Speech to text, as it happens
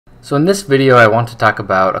So in this video I want to talk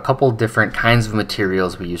about a couple different kinds of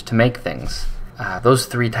materials we use to make things. Those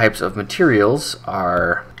three types of materials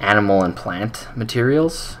are animal and plant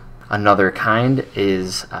materials. Another kind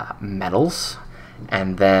is metals.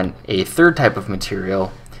 And then a third type of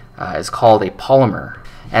material is called a polymer.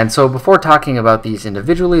 And so before talking about these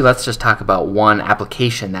individually, let's just talk about one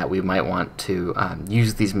application that we might want to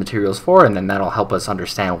use these materials for, and then that'll help us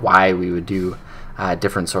understand why we would do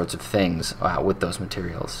different sorts of things with those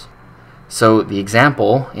materials. So the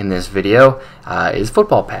example in this video is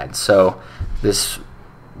football pads. So this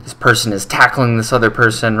person is tackling this other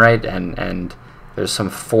person, right? And there's some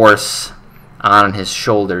force on his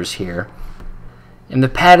shoulders here. And the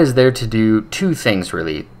pad is there to do two things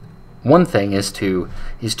really. One thing is to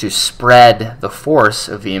spread the force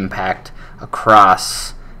of the impact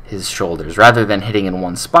across his shoulders. Rather than hitting in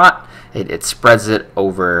one spot, it spreads it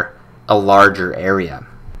over a larger area,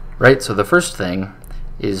 right? So the first thing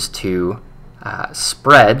is to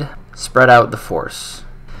spread out the force.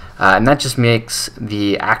 And that just makes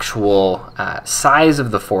the actual size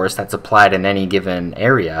of the force that's applied in any given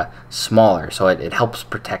area smaller, so it helps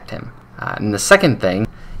protect him. And the second thing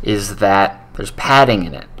is that there's padding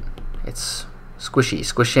in it. It's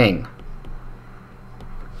squishing.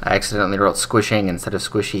 I accidentally wrote squishing instead of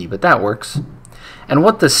squishy, but that works. And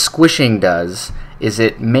what the squishing does is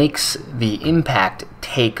it makes the impact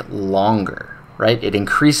take longer, right? It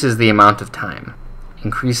increases the amount of time,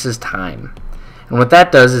 increases time. And what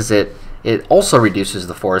that does is it also reduces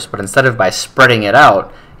the force, but instead of by spreading it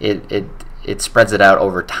out, it spreads it out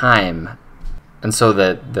over time. And so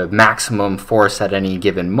the maximum force at any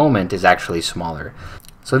given moment is actually smaller.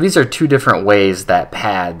 So these are two different ways that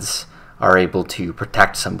pads are able to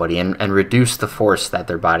protect somebody and reduce the force that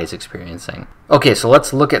their body's experiencing. Okay, so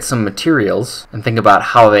let's look at some materials and think about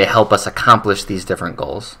how they help us accomplish these different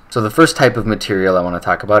goals. So the first type of material I want to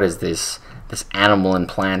talk about is this animal and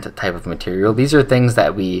plant type of material. These are things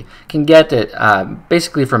that we can get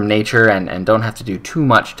basically from nature and don't have to do too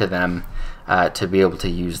much to them to be able to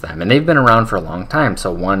use them. And they've been around for a long time.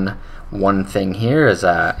 So one thing here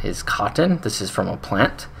is cotton. This is from a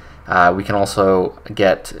plant. We can also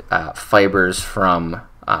get fibers from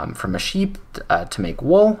a sheep to make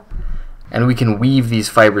wool, and we can weave these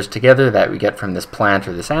fibers together that we get from this plant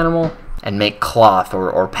or this animal and make cloth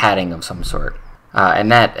or padding of some sort.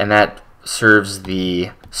 And that serves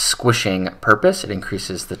the squishing purpose. It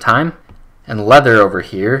increases the time. And leather over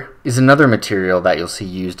here is another material that you'll see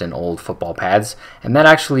used in old football pads, and that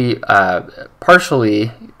actually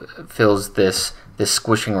partially fills this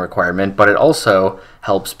squishing requirement, but it also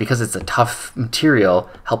helps, because it's a tough material,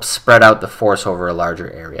 helps spread out the force over a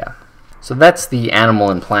larger area. So that's the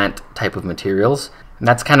animal and plant type of materials, and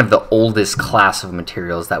that's kind of the oldest class of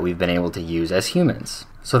materials that we've been able to use as humans.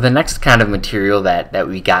 So the next kind of material that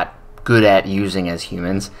we got good at using as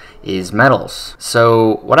humans is metals.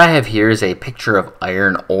 So what I have here is a picture of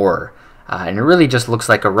iron ore, and it really just looks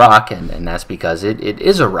like a rock, and that's because it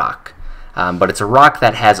is a rock. But it's a rock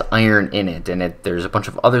that has iron in it, and there's a bunch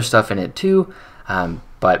of other stuff in it too,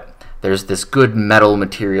 but there's this good metal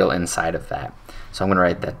material inside of that. So I'm going to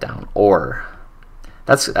write that down, ore.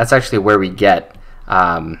 That's actually where we get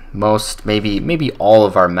most, maybe all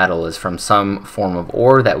of our metal is from some form of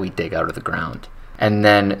ore that we dig out of the ground. And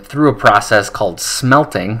then through a process called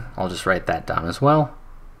smelting, I'll just write that down as well,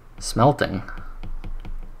 smelting,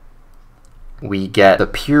 we get the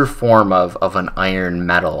pure form of an iron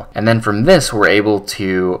metal. And then from this, we're able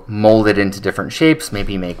to mold it into different shapes,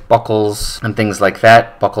 maybe make buckles and things like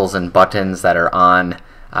that, buckles and buttons that are on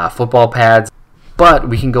football pads. But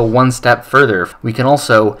we can go one step further. We can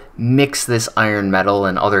also mix this iron metal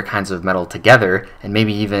and other kinds of metal together, and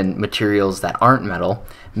maybe even materials that aren't metal,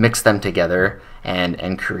 mix them together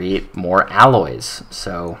and create more alloys.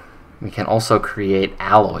 So we can also create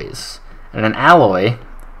alloys. And an alloy,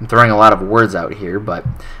 I'm throwing a lot of words out here, but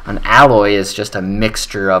an alloy is just a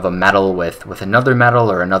mixture of a metal with another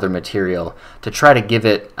metal or another material to try to give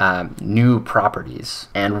it new properties.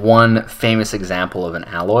 And one famous example of an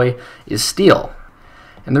alloy is steel.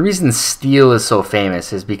 And the reason steel is so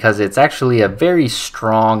famous is because it's actually a very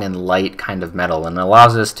strong and light kind of metal, and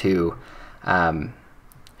allows us to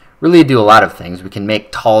really do a lot of things. We can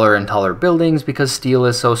make taller and taller buildings because steel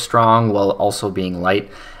is so strong while also being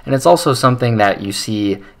light. And it's also something that you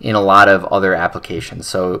see in a lot of other applications.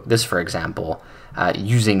 So this, for example,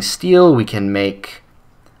 using steel, we can make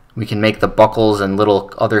the buckles and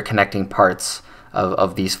little other connecting parts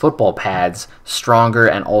of these football pads stronger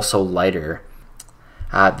and also lighter.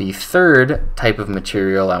 The third type of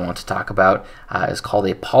material I want to talk about is called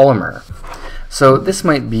a polymer. So this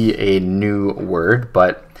might be a new word,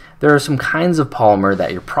 but There are some kinds of polymer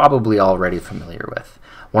that you're probably already familiar with.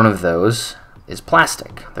 One of those is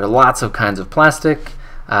plastic. There are lots of kinds of plastic,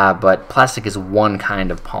 but plastic is one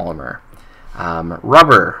kind of polymer.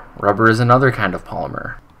 Rubber is another kind of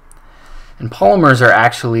polymer. And polymers are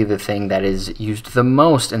actually the thing that is used the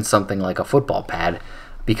most in something like a football pad,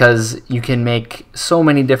 because you can make so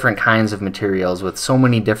many different kinds of materials with so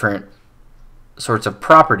many different sorts of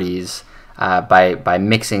properties by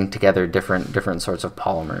mixing together different sorts of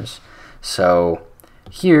polymers. So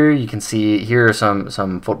here you can see here are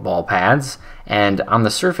some football pads, and on the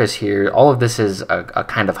surface here all of this is a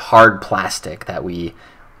kind of hard plastic that we've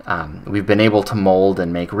been able to mold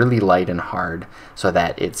and make really light and hard, so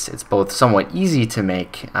that it's both somewhat easy to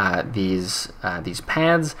make these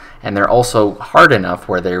pads, and they're also hard enough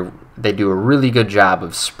where they do a really good job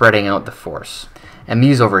of spreading out the force. And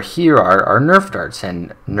these over here are Nerf darts,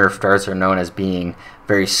 and Nerf darts are known as being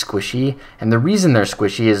very squishy. And the reason they're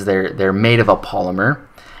squishy is they're made of a polymer,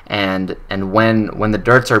 and when the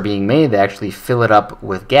darts are being made, they actually fill it up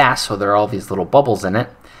with gas, so there are all these little bubbles in it.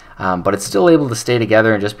 But it's still able to stay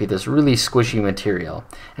together and just be this really squishy material.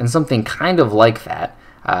 And something kind of like that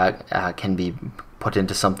can be put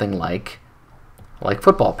into something like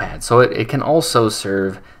football pads. So it can also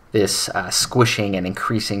serve this squishing and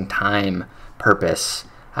increasing time purpose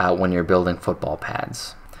when you're building football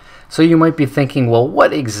pads. So you might be thinking, well,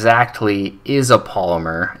 what exactly is a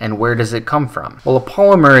polymer and where does it come from? Well, a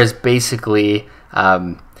polymer is basically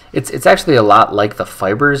it's actually a lot like the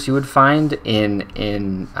fibers you would find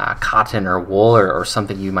in cotton or wool or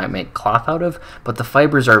something you might make cloth out of, but the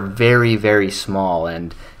fibers are very, very small,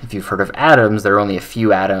 and if you've heard of atoms, they're only a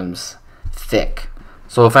few atoms thick.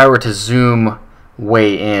 So if I were to zoom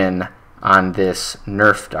way in on this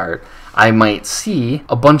Nerf dart, I might see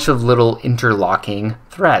a bunch of little interlocking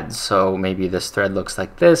threads. So maybe this thread looks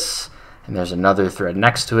like this, and there's another thread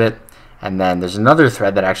next to it, and then there's another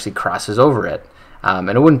thread that actually crosses over it. And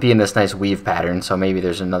it wouldn't be in this nice weave pattern, so maybe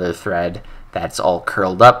there's another thread that's all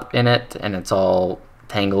curled up in it and it's all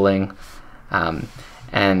tangling.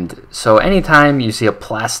 And so anytime you see a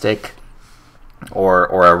plastic or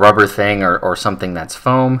a rubber thing or something that's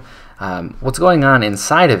foam, what's going on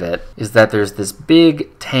inside of it is that there's this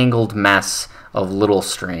big tangled mess of little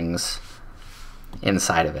strings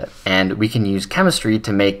inside of it, and we can use chemistry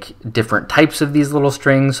to make different types of these little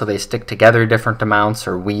strings so they stick together different amounts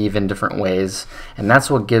or weave in different ways, and that's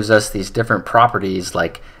what gives us these different properties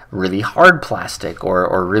like really hard plastic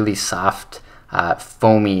or really soft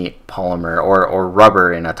foamy polymer or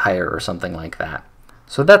rubber in a tire or something like that.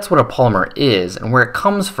 So that's what a polymer is, and where it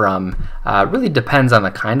comes from really depends on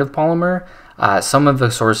the kind of polymer. Some of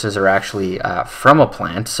the sources are actually from a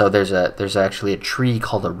plant, so there's actually a tree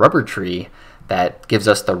called a rubber tree that gives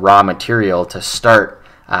us the raw material to start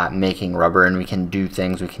making rubber, and we can do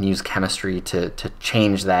things. We can use chemistry to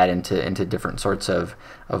change that into different sorts of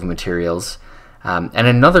materials. And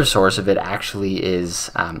another source of it actually is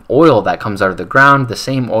oil that comes out of the ground. The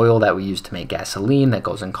same oil that we use to make gasoline that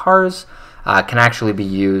goes in cars can actually be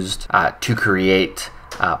used to create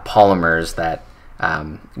polymers that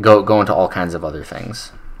go into all kinds of other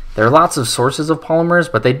things. There are lots of sources of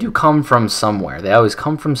polymers, but they do come from somewhere. They always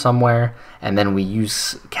come from somewhere, and then we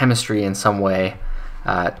use chemistry in some way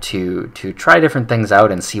to try different things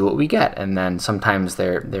out and see what we get. And then sometimes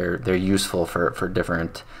they're useful for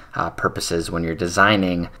different purposes when you're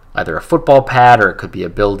designing either a football pad, or it could be a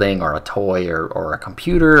building or a toy or a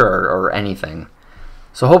computer or anything.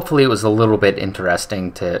 So hopefully it was a little bit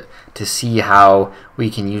interesting to see how we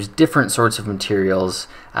can use different sorts of materials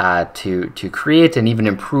to create and even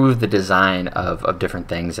improve the design of different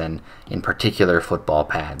things, and in particular football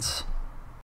pads.